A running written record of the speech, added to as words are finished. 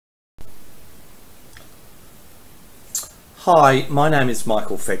Hi, my name is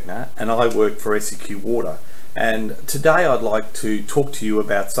Michael Fechner and I work for Seqwater, and today I'd like to talk to you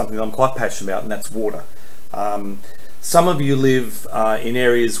about something I'm quite passionate about, and that's water. Some of you live in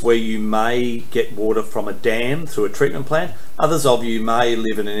areas where you may get water from a dam through a treatment plant. Others of you may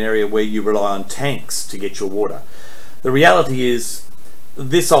live in an area where you rely on tanks to get your water. The reality is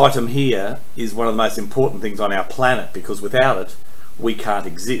this item here is one of the most important things on our planet, because without it we can't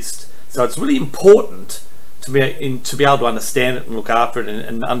exist. So it's really important to be able to understand it and look after it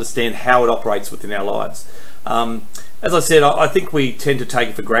and understand how it operates within our lives. As I said, I think we tend to take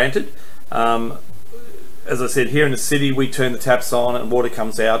it for granted. As I said, here in the city we turn the taps on and water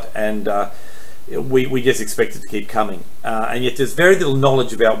comes out, and we just expect it to keep coming. And yet there's very little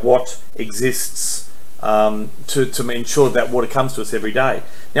knowledge about what exists to ensure that water comes to us every day.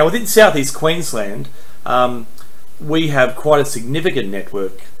 Now within southeast Queensland, we have quite a significant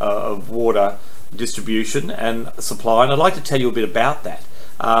network of water distribution and supply, and I'd like to tell you a bit about that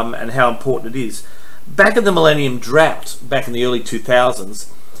and how important it is. Back in the millennium drought, back in the early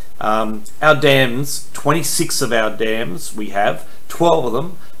 2000s, our dams, 26 of our dams we have, 12 of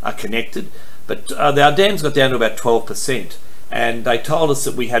them are connected, but our dams got down to about 12%, and they told us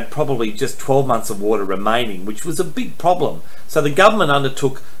that we had probably just 12 months of water remaining, which was a big problem. So the government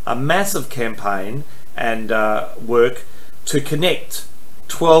undertook a massive campaign and work to connect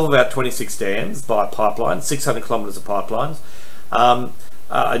 12 of our 26 dams by pipeline, 600 kilometres of pipelines.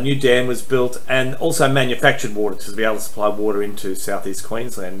 A new dam was built, and also manufactured water to be able to supply water into southeast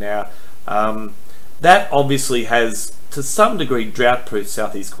Queensland. Now that obviously has to some degree drought-proofed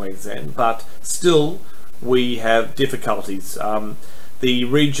southeast Queensland, but still we have difficulties. The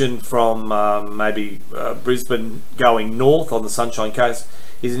region from maybe Brisbane going north on the Sunshine Coast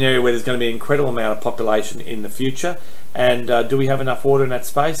is an area where there's going to be an incredible amount of population in the future. And do we have enough water in that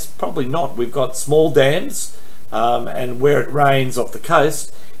space? Probably not. We've got small dams, and where it rains off the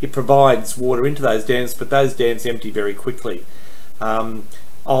coast, it provides water into those dams, but those dams empty very quickly. On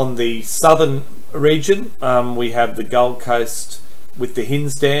the southern region, we have the Gold Coast with the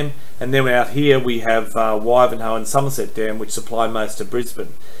Hinds Dam, and then out here we have Wivenhoe and Somerset Dam, which supply most of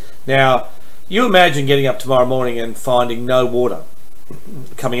Brisbane. Now, you imagine getting up tomorrow morning and finding no water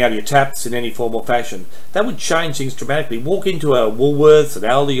coming out of your taps in any form or fashion. That would change things dramatically. Walk into a Woolworths, an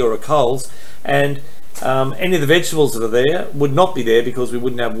Aldi or a Coles, and any of the vegetables that are there would not be there because we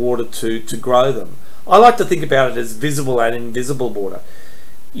wouldn't have water to grow them. I like to think about it as visible and invisible water.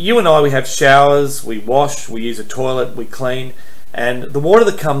 You and I, we have showers, we wash, we use a toilet, we clean, and the water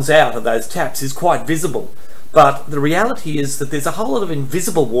that comes out of those taps is quite visible. But the reality is that there's a whole lot of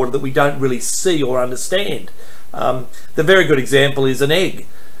invisible water that we don't really see or understand. The very good example is an egg.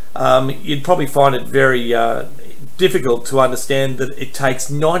 You'd probably find it very difficult to understand that it takes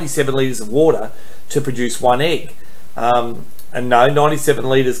 97 litres of water to produce one egg. And no, 97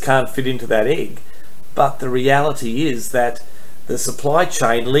 litres can't fit into that egg. But the reality is that the supply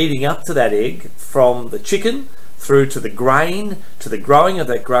chain leading up to that egg, from the chicken through to the grain, to the growing of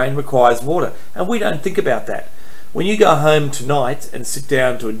that grain, requires water. And we don't think about that. When you go home tonight and sit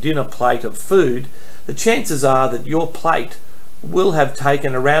down to a dinner plate of food, the chances are that your plate will have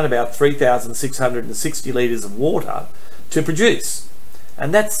taken around about 3,660 litres of water to produce.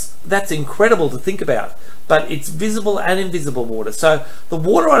 And that's incredible to think about, but it's visible and invisible water. So the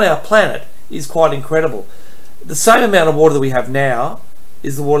water on our planet is quite incredible. The same amount of water that we have now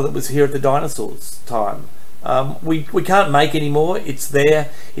is the water that was here at the dinosaurs' time. We can't make any more. It's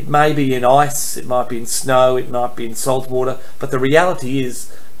there. It may be in ice, it might be in snow, it might be in salt water, but the reality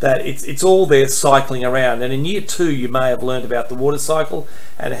is that it's all there cycling around. And in year 2 you may have learned about the water cycle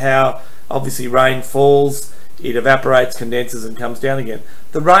and how obviously rain falls, it evaporates, condenses and comes down again.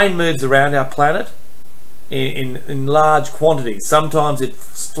 The rain moves around our planet in large quantities. Sometimes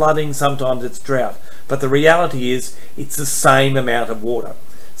it's flooding, sometimes it's drought, but the reality is it's the same amount of water.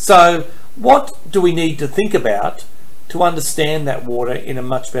 So what do we need to think about to understand that water in a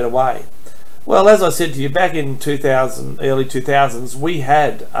much better way? Well, as I said to you, back in early 2000s, we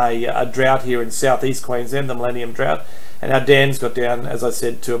had a drought here in southeast Queensland, the millennium drought, and our dams got down, as I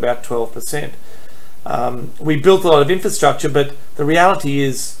said, to about 12%. We built a lot of infrastructure, but the reality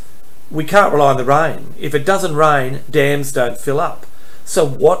is we can't rely on the rain. If it doesn't rain, dams don't fill up. So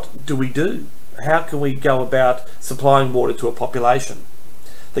what do we do? How can we go about supplying water to a population?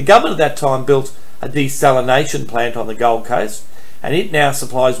 The government at that time built a desalination plant on the Gold Coast, and it now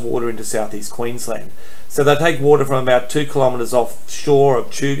supplies water into southeast Queensland. So they take water from about 2 kilometres offshore of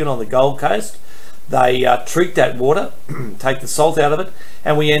Tugun on the Gold Coast. They treat that water, take the salt out of it,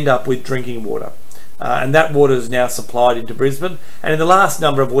 and we end up with drinking water. And that water is now supplied into Brisbane. And in the last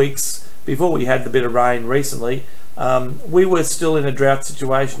number of weeks, before we had the bit of rain recently, we were still in a drought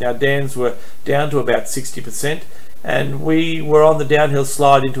situation. Our dams were down to about 60%, and we were on the downhill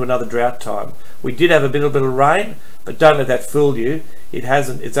slide into another drought time. We did have a bit of rain, but don't let that fool you.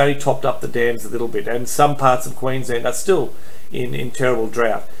 It's only topped up the dams a little bit, and some parts of Queensland are still in terrible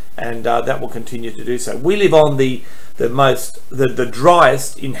drought, and that will continue to do so. We live on the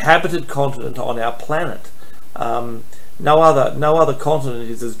driest inhabited continent on our planet. No other continent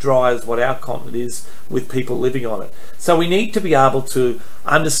is as dry as what our continent is, with people living on it. So we need to be able to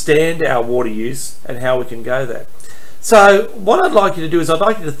understand our water use and how we can go there. So what I'd like you to do is I'd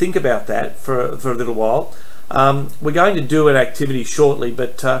like you to think about that for a little while. We're going to do an activity shortly,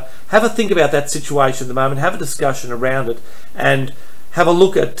 but have a think about that situation at the moment, have a discussion around it, and have a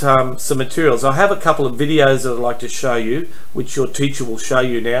look at some materials. I have a couple of videos that I'd like to show you, which your teacher will show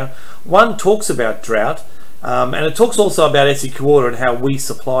you now. One talks about drought, and it talks also about Seqwater and how we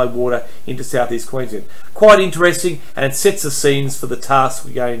supply water into southeast Queensland. Quite interesting, and it sets the scenes for the task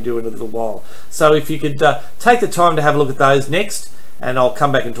we're going to do in a little while. So if you could take the time to have a look at those next, and I'll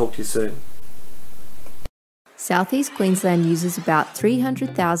come back and talk to you soon. Southeast Queensland uses about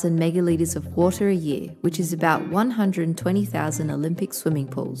 300,000 megalitres of water a year, which is about 120,000 Olympic swimming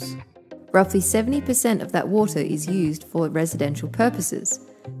pools. Roughly 70% of that water is used for residential purposes.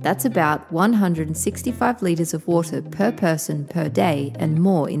 That's about 165 litres of water per person per day, and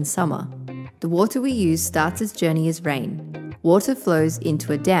more in summer. The water we use starts its journey as rain. Water flows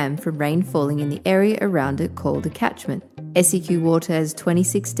into a dam from rain falling in the area around it, called a catchment. Seqwater has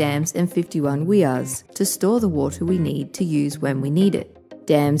 26 dams and 51 weirs to store the water we need to use when we need it.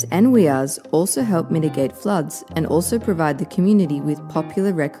 Dams and weirs also help mitigate floods and also provide the community with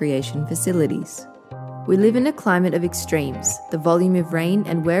popular recreation facilities. We live in a climate of extremes. The volume of rain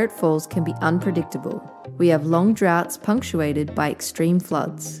and where it falls can be unpredictable. We have long droughts punctuated by extreme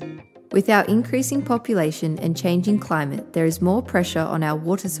floods. With our increasing population and changing climate, there is more pressure on our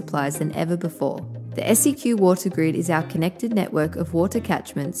water supplies than ever before. The Seqwater Grid is our connected network of water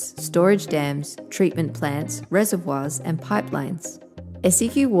catchments, storage dams, treatment plants, reservoirs and pipelines.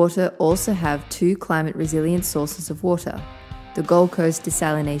 Seqwater also have two climate-resilient sources of water, the Gold Coast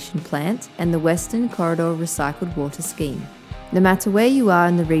Desalination Plant and the Western Corridor Recycled Water Scheme. No matter where you are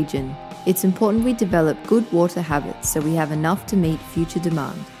in the region, it's important we develop good water habits so we have enough to meet future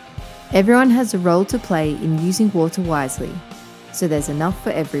demand. Everyone has a role to play in using water wisely, so there's enough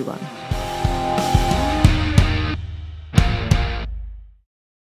for everyone.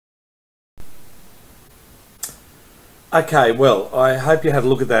 Okay, well, I hope you had a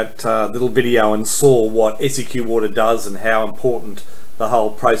look at that little video and saw what Seqwater does and how important the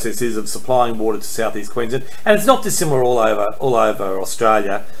whole process is of supplying water to southeast Queensland. And it's not dissimilar all over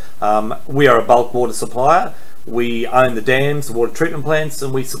Australia. We are a bulk water supplier. We own the dams, the water treatment plants,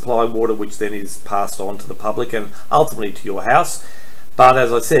 and we supply water which then is passed on to the public and ultimately to your house. But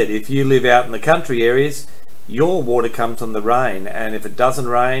as I said, if you live out in the country areas, your water comes from the rain, and if it doesn't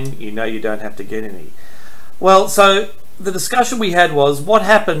rain, you know you don't have to get any. Well, so the discussion we had was, what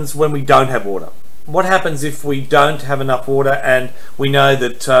happens when we don't have water? What happens if we don't have enough water, and we know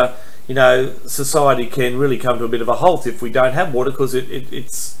that society can really come to a bit of a halt if we don't have water, because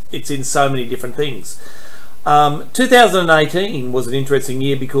it's in so many different things. 2018 was an interesting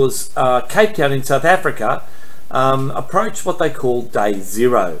year because Cape Town in South Africa approached what they call Day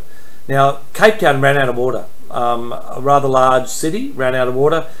Zero. Now, Cape Town ran out of water. A rather large city ran out of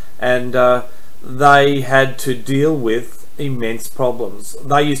water, and they had to deal with immense problems.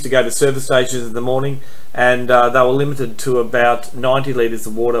 They used to go to service stations in the morning, and they were limited to about 90 litres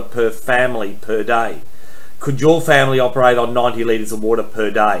of water per family per day. Could your family operate on 90 litres of water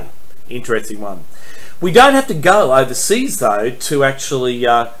per day? Interesting one. We don't have to go overseas though to actually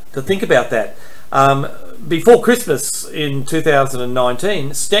to think about that. Before Christmas in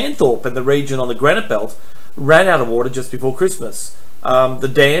 2019, Stanthorpe and the region on the Granite Belt ran out of water just before Christmas.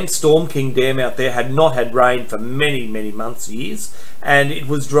 The dam, Storm King Dam out there, had not had rain for many months, years, and it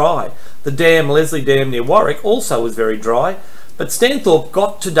was dry. The dam, Leslie Dam near Warwick, also was very dry, but Stanthorpe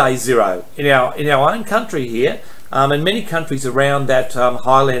got to Day Zero in our own country here, and many countries around that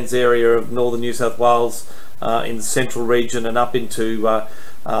highlands area of northern New South Wales, in the central region and up into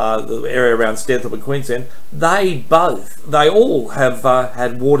the area around Stanthorpe and Queensland. They all have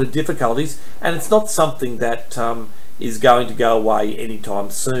had water difficulties, and it's not something that is going to go away anytime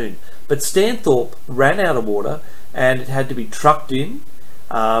soon. But Stanthorpe ran out of water, and it had to be trucked in.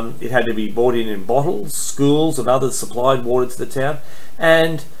 It had to be brought in bottles. Schools and others supplied water to the town,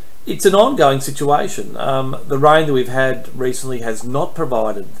 and it's an ongoing situation. The rain that we've had recently has not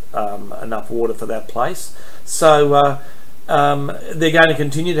provided enough water for that place, so they're going to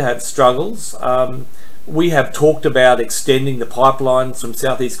continue to have struggles. We have talked about extending the pipelines from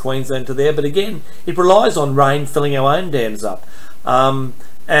southeast Queensland to there, but again, it relies on rain filling our own dams up, and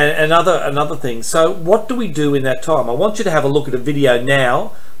other things. So what do we do in that time? I want you to have a look at a video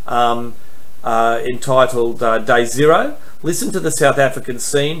now entitled Day Zero. Listen to the South African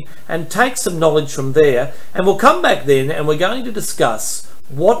scene and take some knowledge from there, and we'll come back then and we're going to discuss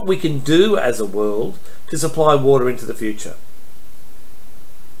what we can do as a world to supply water into the future.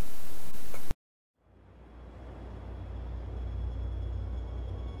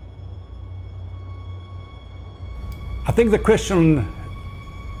 I think the question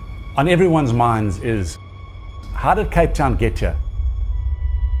on everyone's minds is, how did Cape Town get here?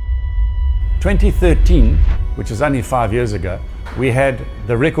 2013, which is only 5 years ago, we had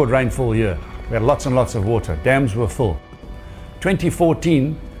the record rainfall year. We had lots and lots of water. Dams were full.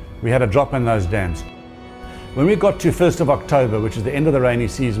 2014, we had a drop in those dams. When we got to 1st of October, which is the end of the rainy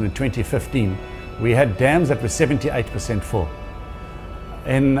season in 2015, we had dams that were 78% full.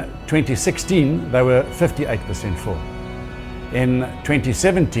 In 2016, they were 58% full. In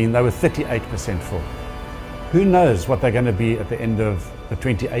 2017, they were 38% full. Who knows what they're going to be at the end of the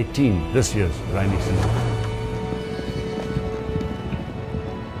 2018, this year's rainy season.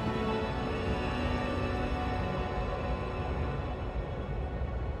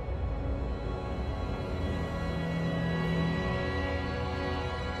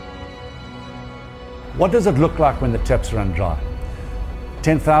 What does it look like when the taps run dry?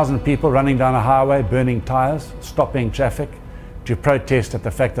 10,000 people running down a highway, burning tires, stopping traffic to protest at the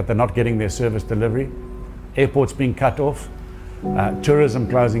fact that they're not getting their service delivery, airports being cut off, tourism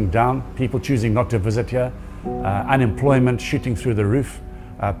closing down, people choosing not to visit here, unemployment shooting through the roof,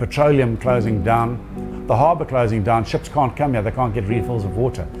 petroleum closing down, the harbour closing down. Ships can't come here, they can't get refills of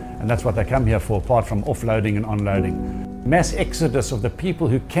water, and that's what they come here for, apart from offloading and unloading. Mass exodus of the people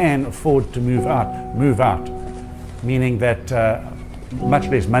who can afford to move out, meaning that much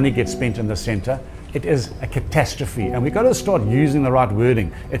less money gets spent in the centre. It is a catastrophe, and we've got to start using the right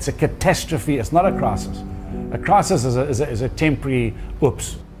wording. It's a catastrophe, it's not a crisis. A crisis is a temporary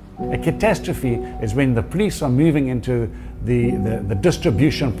oops. A catastrophe is when the police are moving into the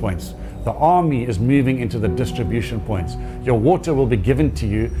distribution points. The army is moving into the distribution points. Your water will be given to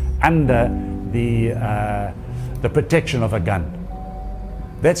you under the protection of a gun.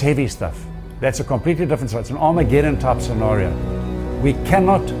 That's heavy stuff. That's a completely different story. It's an Armageddon type scenario. We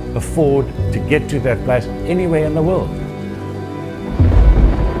cannot afford to get to that place anywhere in the world.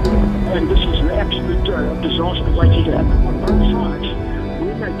 And this is an absolute disaster waiting to happen on both sides.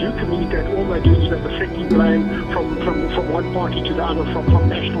 When they do communicate, all they do is they're deflecting blame from one party to the other, from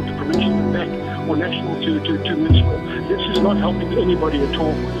national to provincial and back, or national to municipal. This is not helping anybody at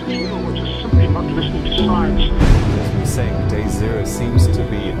all. We're just simply not listening to science. As we say, Day Zero seems to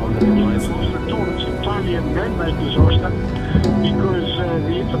be on the horizon. It's entirely a man-made disaster, because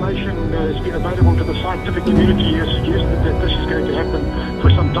the information that has been available to the scientific community has suggested that this is going to happen for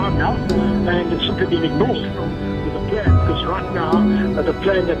some time now, and it's simply been ignored with the plan, because right now the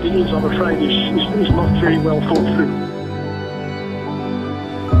plan that there is, I'm afraid, is not very well thought through.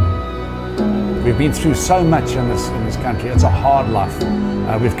 We've been through so much in this country. It's a hard life.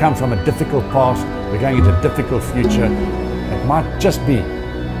 We've come from a difficult past. We're going into a difficult future. It might just be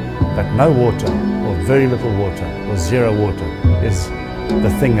that no water, or very little water, or zero water is the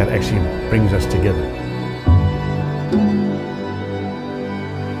thing that actually brings us together.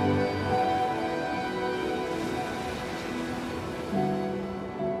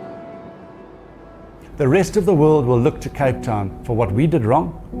 The rest of the world will look to Cape Town for what we did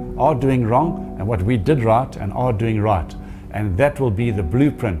wrong, are doing wrong, and what we did right and are doing right. And that will be the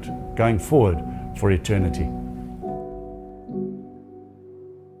blueprint going forward for eternity.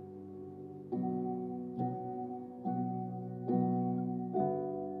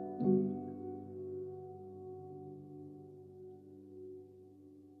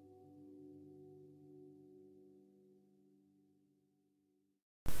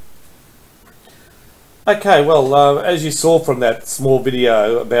 Okay, well, as you saw from that small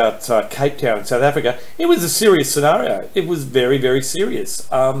video about Cape Town in South Africa, it was a serious scenario. It was very, very serious.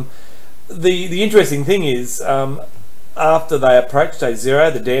 The interesting thing is, after they approached Day Zero,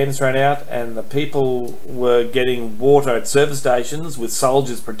 the dams ran out and the people were getting water at service stations with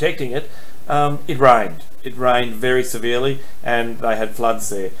soldiers protecting it. It rained. It rained very severely and they had floods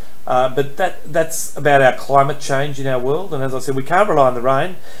there. But that's about our climate change in our world, and as I said, we can't rely on the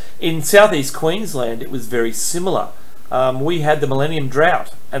rain. In southeast Queensland it was very similar. We had the Millennium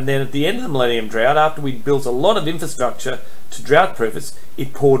Drought, and then at the end of the Millennium Drought, after we built a lot of infrastructure to drought proof us,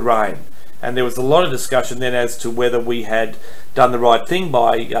 it poured rain. And there was a lot of discussion then as to whether we had done the right thing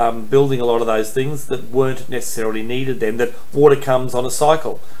by building a lot of those things that weren't necessarily needed then, that water comes on a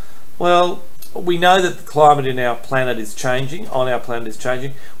cycle. Well, we know that the climate in our planet is changing,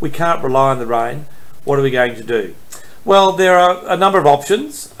 We can't rely on the rain. What are we going to do? Well, there are a number of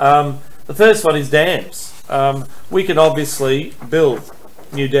options. The first one is dams. We can obviously build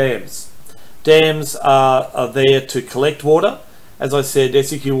new dams. Dams are there to collect water. As I said,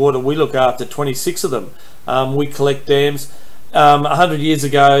 SEQ Water, we look after 26 of them. We collect dams. 100 years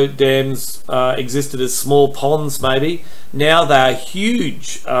ago, dams existed as small ponds maybe. Now they are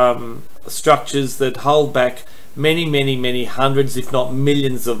huge structures that hold back many hundreds, if not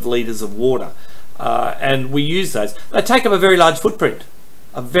millions of litres of water. And we use those. They take up a very large footprint.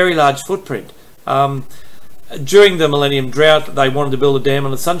 During the Millennium Drought, they wanted to build a dam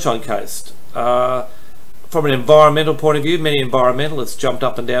on the Sunshine Coast. From an environmental point of view, many environmentalists jumped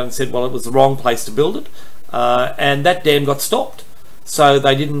up and down and said, well, it was the wrong place to build it, and that dam got stopped, so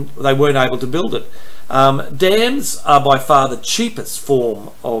they weren't able to build it. Dams are by far the cheapest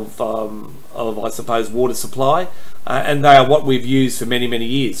form of I suppose, water supply, and they are what we've used for many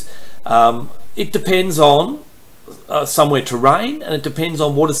years. It depends on somewhere to rain, and it depends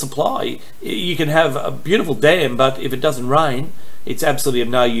on water supply. You can have a beautiful dam, but if it doesn't rain, it's absolutely of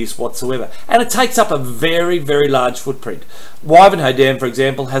no use whatsoever. And it takes up a very large footprint. Wivenhoe Dam, for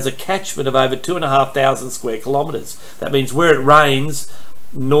example, has a catchment of over 2,500 square kilometres. That means where it rains,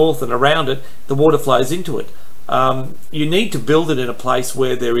 north and around it, the water flows into it. You need to build it in a place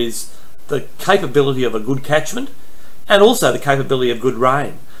where there is the capability of a good catchment and also the capability of good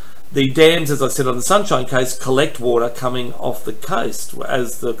rain. The dams, as I said, on the Sunshine Coast collect water coming off the coast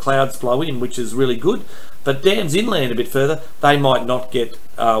as the clouds blow in, which is really good. But dams inland a bit further, they might not get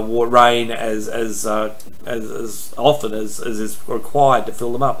rain as often as is required to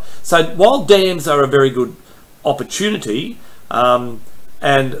fill them up. So while dams are a very good opportunity and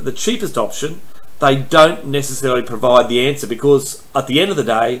the cheapest option, they don't necessarily provide the answer, because at the end of the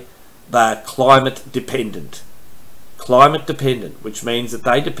day, they're climate dependent. Which means that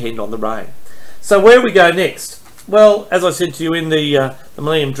they depend on the rain. So where we go next? Well, as I said to you, in the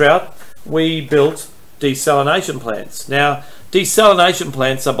Millennium Drought, we built desalination plants. Now, desalination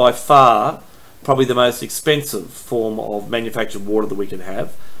plants are by far probably the most expensive form of manufactured water that we can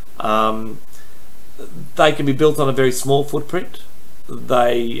have. They can be built on a very small footprint.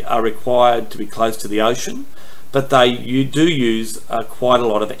 They are required to be close to the ocean, but you do use quite a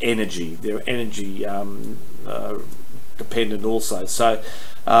lot of energy. They're energy dependent also. So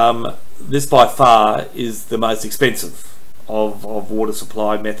this by far is the most expensive of water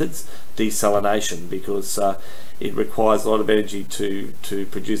supply methods, desalination, because it requires a lot of energy to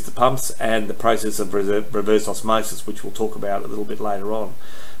produce the pumps and the process of reverse osmosis, which we'll talk about a little bit later on.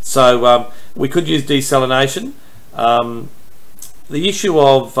 So we could use desalination. The issue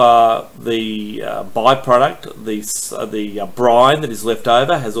of the byproduct, the brine that is left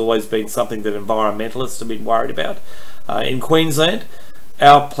over, has always been something that environmentalists have been worried about. In Queensland,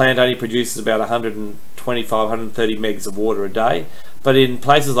 our plant only produces about 125, 130 megs of water a day, but in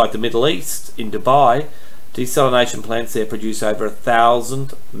places like the Middle East, in Dubai, desalination plants there produce over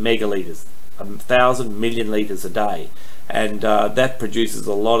 1,000 megalitres, 1,000 million litres a day. And that produces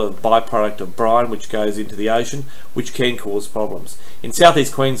a lot of byproduct of brine, which goes into the ocean, which can cause problems. In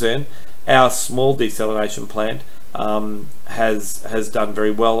southeast Queensland, our small desalination plant has done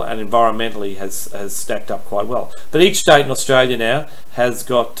very well, and environmentally has stacked up quite well. But each state in Australia now has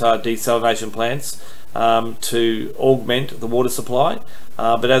got desalination plants to augment the water supply.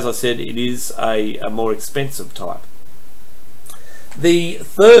 But as I said, it is a more expensive type. The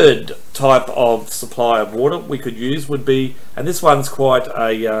third type of supply of water we could use would be, and this one's quite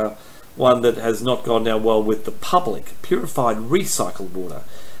a one that has not gone down well with the public, purified recycled water.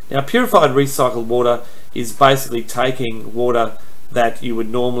 Now, purified recycled water is basically taking water that you would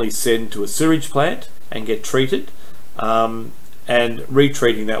normally send to a sewage plant and get treated, and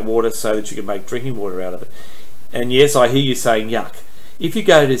retreating that water so that you can make drinking water out of it. And yes, I hear you saying yuck. If you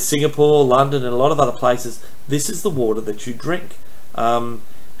go to Singapore, London and a lot of other places, this is the water that you drink. And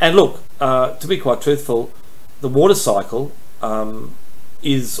look, to be quite truthful, the water cycle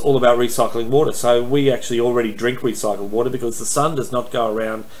is all about recycling water. So we actually already drink recycled water, because the sun does not go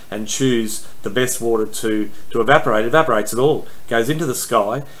around and choose the best water to evaporate. It evaporates it all, goes into the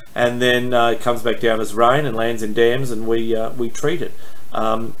sky, and then it comes back down as rain and lands in dams, and we treat it.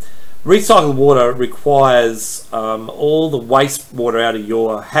 Recycled water requires all the wastewater out of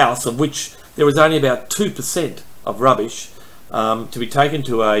your house, of which there is only about 2% of rubbish, to be taken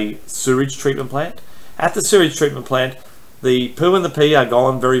to a sewage treatment plant. At the sewage treatment plant, the poo and the pee are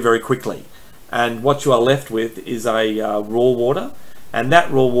gone very quickly. and what you are left with is a raw water, and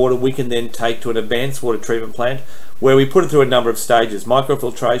that raw water we can then take to an advanced water treatment plant where we put it through a number of stages.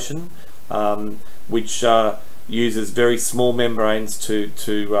 Microfiltration, which uses very small membranes to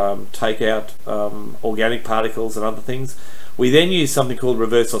take out organic particles and other things. We then use something called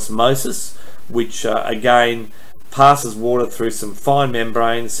reverse osmosis, which again passes water through some fine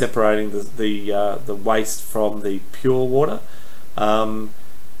membranes, separating the waste from the pure water.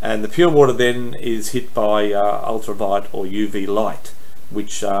 And the pure water then is hit by ultraviolet or UV light,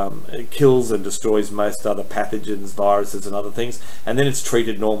 which kills and destroys most other pathogens, viruses and other things, and then it's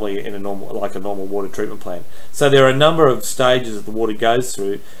treated normally in like a normal water treatment plant. So there are a number of stages that the water goes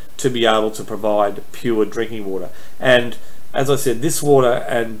through to be able to provide pure drinking water. And as I said, this water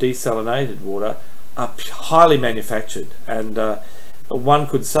and desalinated water are highly manufactured, and one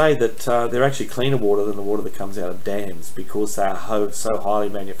could say that they're actually cleaner water than the water that comes out of dams, because they are so highly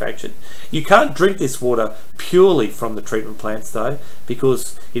manufactured. You can't drink this water purely from the treatment plants though,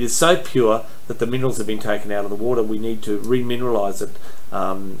 because it is so pure that the minerals have been taken out of the water. We need to remineralise it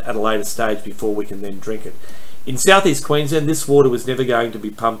at a later stage before we can then drink it. In southeast Queensland, this water was never going to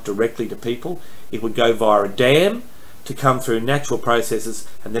be pumped directly to people. It would go via a dam to come through natural processes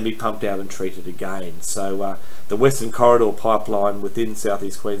and then be pumped out and treated again. So the Western Corridor pipeline within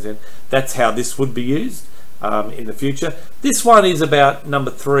southeast Queensland, that's how this would be used in the future. This one is about number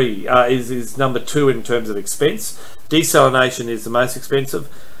 3, is number 2 in terms of expense. Desalination is the most expensive,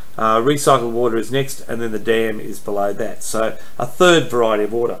 recycled water is next, and then the dam is below that. So a third variety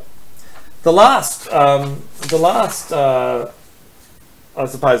of water. The last I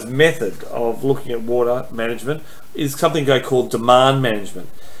suppose method of looking at water management is something called demand management.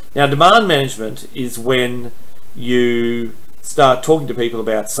 Now, demand management is when you start talking to people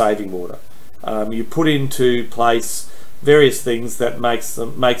about saving water. You put into place various things that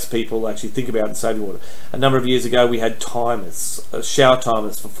makes people actually think about saving water. A number of years ago we had timers, shower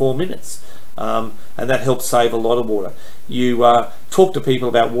timers for 4 minutes, and that helps save a lot of water. You talk to people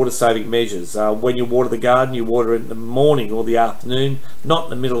about water saving measures. When you water the garden, you water it in the morning or the afternoon, not in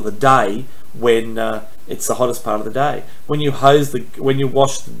the middle of the day when it's the hottest part of the day. When you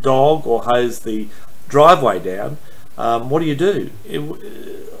wash the dog or hose the driveway down, what do?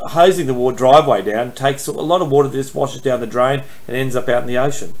 Hosing the driveway down takes a lot of water that just washes down the drain and ends up out in the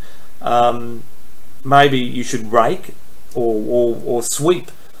ocean. Maybe you should rake or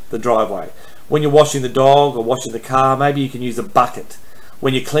sweep the driveway. When you're washing the dog or washing the car, maybe you can use a bucket.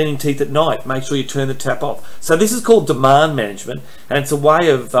 When you're cleaning teeth at night, make sure you turn the tap off. So this is called demand management, and it's a way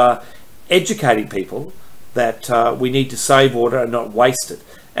of educating people that we need to save water and not waste it.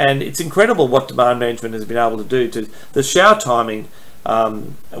 And it's incredible what demand management has been able to do. To the shower timing,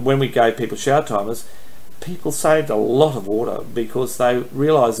 when we gave people shower timers, people saved a lot of water because they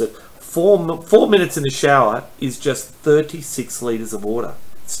realised that 4 minutes in the shower is just 36 litres of water.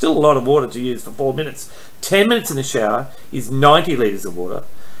 Still a lot of water to use for 4 minutes. 10 minutes in the shower is 90 litres of water,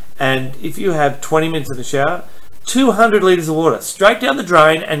 and if you have 20 minutes in the shower, 200 litres of water straight down the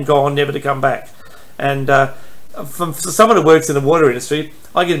drain and gone, never to come back. And for someone who works in the water industry,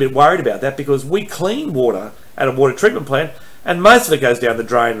 I get a bit worried about that, because we clean water at a water treatment plant and most of it goes down the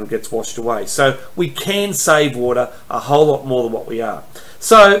drain and gets washed away. So we can save water a whole lot more than what we are.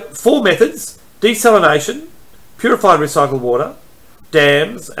 So 4 methods: desalination, purified recycled water,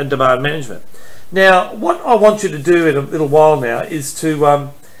 dams, and demand management. Now, what I want you to do in a little while now is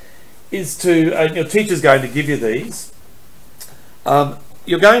to your teacher's going to give you these.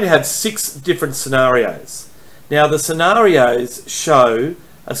 You're going to have 6 different scenarios. Now, the scenarios show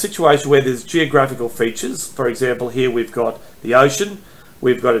a situation where there's geographical features. For example, here we've got the ocean,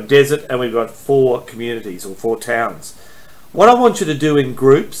 we've got a desert, and we've got 4 communities or 4 towns. What I want you to do in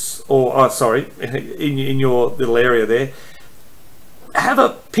groups, or in your little area there, have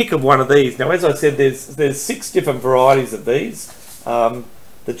a pick of one of these. Now, as I said, there's 6 different varieties of these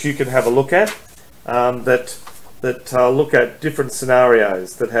that you can have a look at, that look at different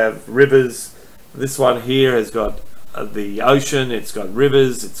scenarios, that have rivers. This one here has got the ocean, it's got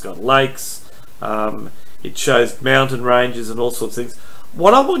rivers, it's got lakes, it shows mountain ranges and all sorts of things.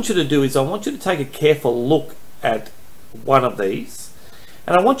 What I want you to do is I want you to take a careful look at one of these,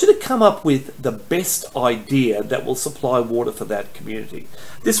 and I want you to come up with the best idea that will supply water for that community.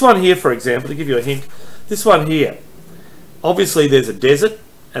 This one here, for example, to give you a hint, this one here, obviously there's a desert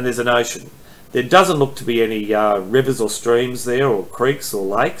and there's an ocean. There doesn't look to be any rivers or streams there, or creeks or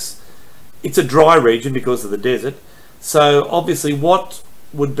lakes. It's a dry region because of the desert. So obviously, what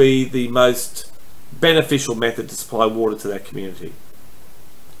would be the most beneficial method to supply water to that community?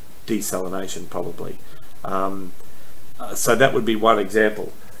 Desalination, probably. So that would be one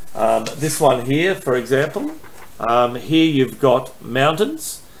example. This one here, for example, here you've got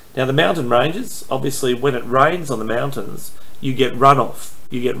mountains. Now the mountain ranges, obviously when it rains on the mountains, you get runoff,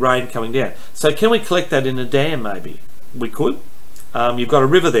 you get rain coming down. So can we collect that in a dam maybe? We could. You've got a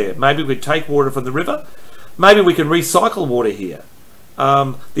river there. Maybe we could take water from the river. Maybe we can recycle water here.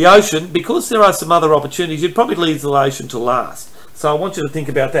 The ocean, because there are some other opportunities, you'd probably leave the ocean to last. So I want you to think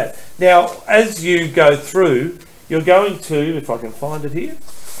about that. Now, as you go through, you're going to, if I can find it here,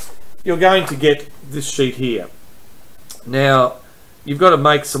 you're going to get this sheet here. Now, you've got to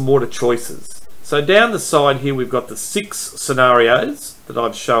make some water choices. So down the side here, we've got the 6 scenarios that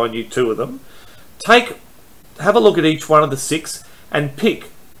I've shown you, 2 of them. Have a look at each one of the 6 and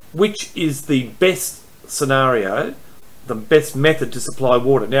pick which is the best scenario, the best method to supply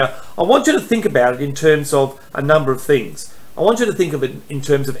water. Now, I want you to think about it in terms of a number of things. I want you to think of it in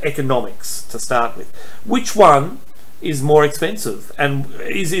terms of economics to start with. Which one is more expensive, and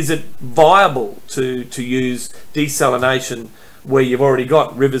is it viable to use desalination where you've already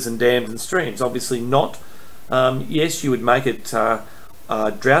got rivers and dams and streams? Obviously not. Yes, you would make it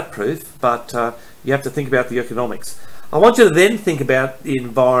drought proof, but you have to think about the economics. I want you to then think about the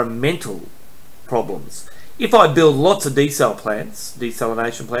environmental problems. If I build lots of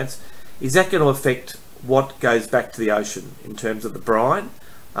desalination plants, is that going to affect what goes back to the ocean in terms of the brine?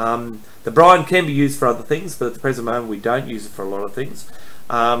 The brine can be used for other things, but at the present moment we don't use it for a lot of things.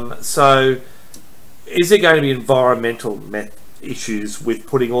 So is there going to be environmental issues with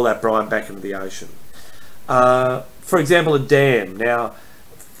putting all that brine back into the ocean? For example, a dam. Now,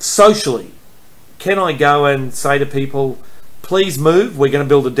 socially, can I go and say to people, please move, we're going to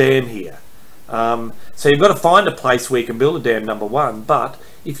build a dam here? So you've got to find a place where you can build a dam, number one, but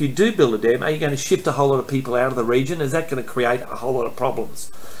if you do build a dam, are you going to shift a whole lot of people out of the region? Is that going to create a whole lot of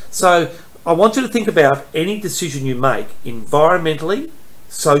problems? So I want you to think about any decision you make environmentally,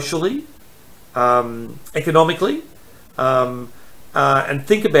 socially, economically, and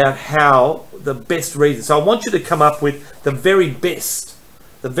think about how the best reason. So I want you to come up with the very best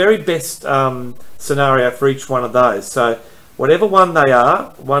scenario for each one of those. So whatever one they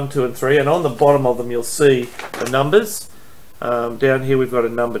are, 1, 2 and 3, and on the bottom of them you'll see the numbers. Down here we've got a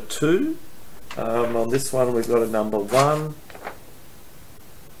number 2. On this one we've got a number 1.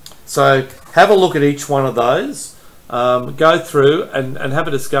 So have a look at each one of those. Go through and have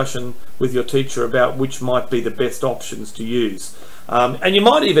a discussion with your teacher about which might be the best options to use. And you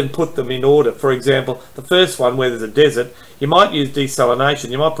might even put them in order. For example, the first one where there's a desert, you might use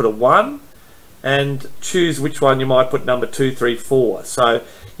desalination. You might put a 1 and choose which one you might put number 2, 3, 4. So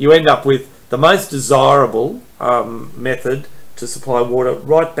you end up with the most desirable method to supply water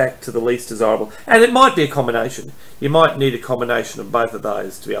right back to the least desirable. And it might be a combination. You might need a combination of both of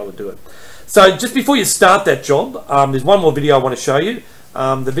those to be able to do it. So just before you start that job, there's one more video I want to show you.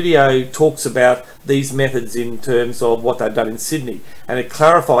 The video talks about these methods in terms of what they've done in Sydney, and it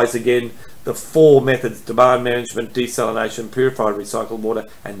clarifies again the 4 methods: demand management, desalination, purified recycled water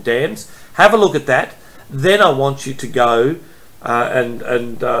and dams. Have a look at that. Then I want you to go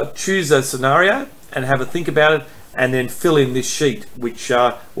and choose a scenario and have a think about it, and then fill in this sheet which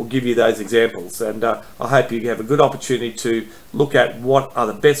will give you those examples. And I hope you have a good opportunity to look at what are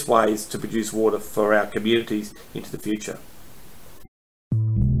the best ways to produce water for our communities into the future.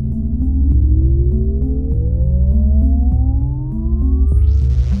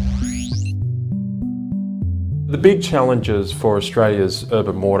 The big challenges for Australia's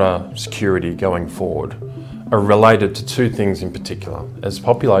urban water security going forward are related to 2 things in particular, as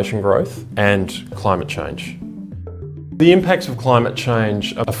population growth and climate change. The impacts of climate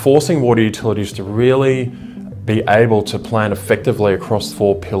change are forcing water utilities to really be able to plan effectively across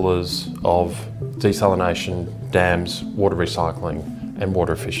 4 pillars of desalination, dams, water recycling and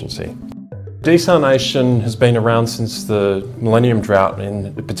water efficiency. Desalination has been around since the Millennium Drought,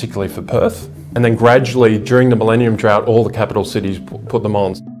 particularly for Perth. And then gradually, during the Millennium Drought, all the capital cities put them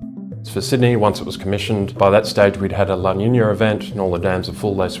on. For Sydney, once it was commissioned, by that stage we'd had a La Nina event and all the dams are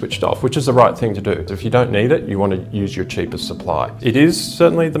full, they switched off, which is the right thing to do. If you don't need it, you want to use your cheapest supply. It is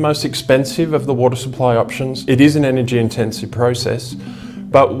certainly the most expensive of the water supply options. It is an energy intensive process,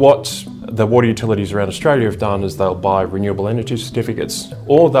 but what the water utilities around Australia have done is they'll buy renewable energy certificates,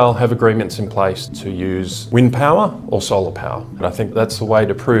 or they'll have agreements in place to use wind power or solar power. And I think that's the way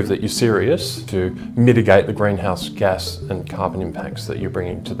to prove that you're serious to mitigate the greenhouse gas and carbon impacts that you're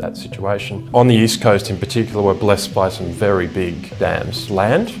bringing to that situation. On the East Coast in particular, we're blessed by some very big dams,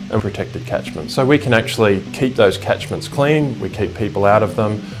 land and protected catchments. So we can actually keep those catchments clean, we keep people out of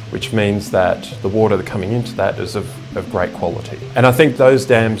them, which means that the water that's coming into that is of great quality. And I think those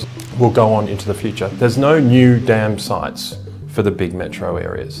dams will go on into the future. There's no new dam sites for the big metro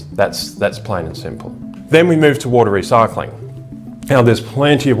areas. That's plain and simple. Then we move to water recycling. Now there's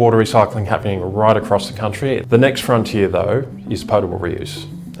plenty of water recycling happening right across the country. The next frontier though is potable reuse.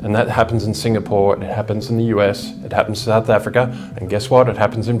 And that happens in Singapore, it happens in the US, it happens in South Africa, and guess what? It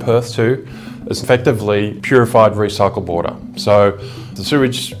happens in Perth too. It's effectively purified recycled water. So the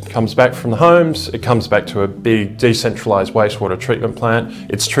sewage comes back from the homes, it comes back to a big decentralised wastewater treatment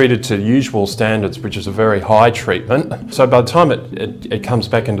plant. It's treated to usual standards, which is a very high treatment. So by the time it comes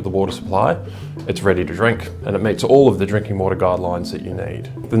back into the water supply, it's ready to drink, and it meets all of the drinking water guidelines that you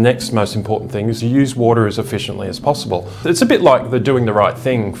need. The next most important thing is to use water as efficiently as possible. It's a bit like the doing the right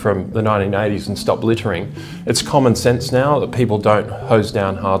thing from the 1980s and stop littering. It's common sense now that people don't hose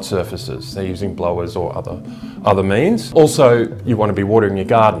down hard surfaces. They're using blowers or other means. Also, you want to be watering your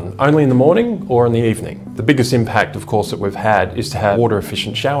garden only in the morning or in the evening. The biggest impact, of course, that we've had is to have water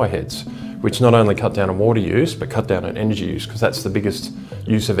efficient shower heads, which not only cut down on water use, but cut down on energy use, because that's the biggest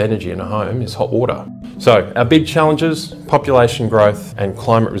use of energy in a home is hot water. So our big challenges, population growth and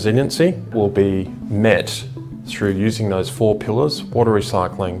climate resiliency, will be met through using those 4 pillars: water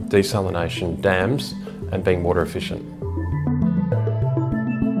recycling, desalination, dams, and being water efficient.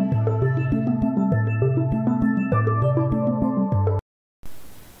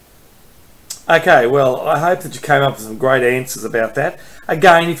 Okay, well, I hope that you came up with some great answers about that.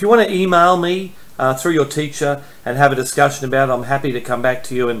 Again, if you want to email me through your teacher and have a discussion about it, I'm happy to come back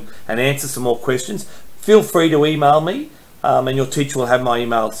to you and answer some more questions. Feel free to email me, and your teacher will have my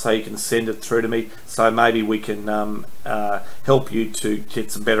email so you can send it through to me, so maybe we can help you to get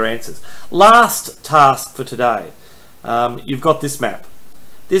some better answers. Last task for today. You've got this map.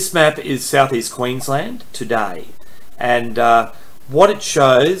 This map is southeast Queensland today, and what it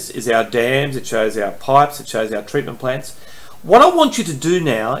shows is our dams, it shows our pipes, it shows our treatment plants. What I want you to do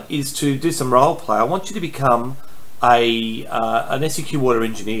now is to do some role play. I want you to become an Seqwater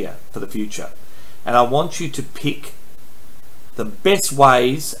engineer for the future. And I want you to pick the best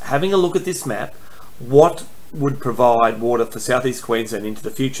ways, having a look at this map, what would provide water for southeast Queensland into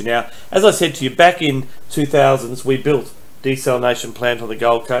the future. Now, as I said to you, back in 2000s, we built desalination plant on the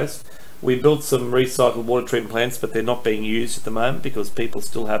Gold Coast. We built some recycled water treatment plants, but they're not being used at the moment because people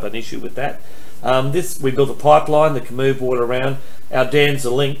still have an issue with that. We built a pipeline that can move water around. Our dams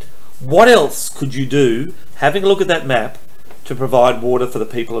are linked. What else could you do, having a look at that map, to provide water for the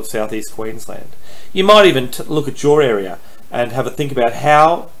people of southeast Queensland? You might even look at your area and have a think about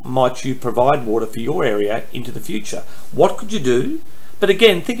how might you provide water for your area into the future. What could you do? But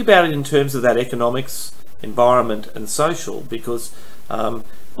again, think about it in terms of that economics, environment and social, because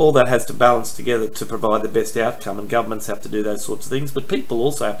all that has to balance together to provide the best outcome, and governments have to do those sorts of things, but people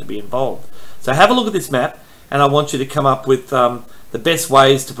also have to be involved. So have a look at this map, and I want you to come up with the best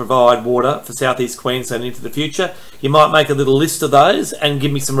ways to provide water for southeast Queensland into the future. You might make a little list of those and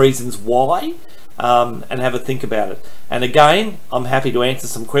give me some reasons why, and have a think about it. And again, I'm happy to answer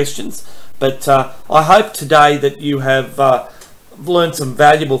some questions, but I hope today that you have learned some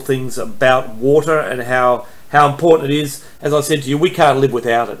valuable things about water and how important it is. As I said to you, we can't live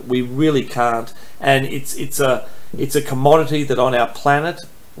without it. We really can't. And it's a commodity that on our planet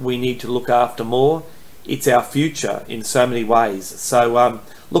we need to look after more. It's our future in so many ways. So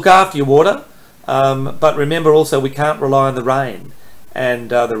look after your water, but remember also we can't rely on the rain.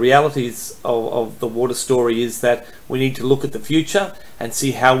 And the realities of the water story is that we need to look at the future and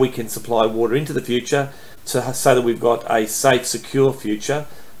see how we can supply water into the future so that we've got a safe, secure future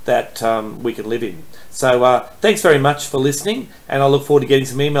that we can live in. So thanks very much for listening, and I look forward to getting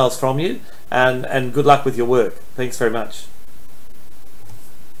some emails from you, and good luck with your work. Thanks very much.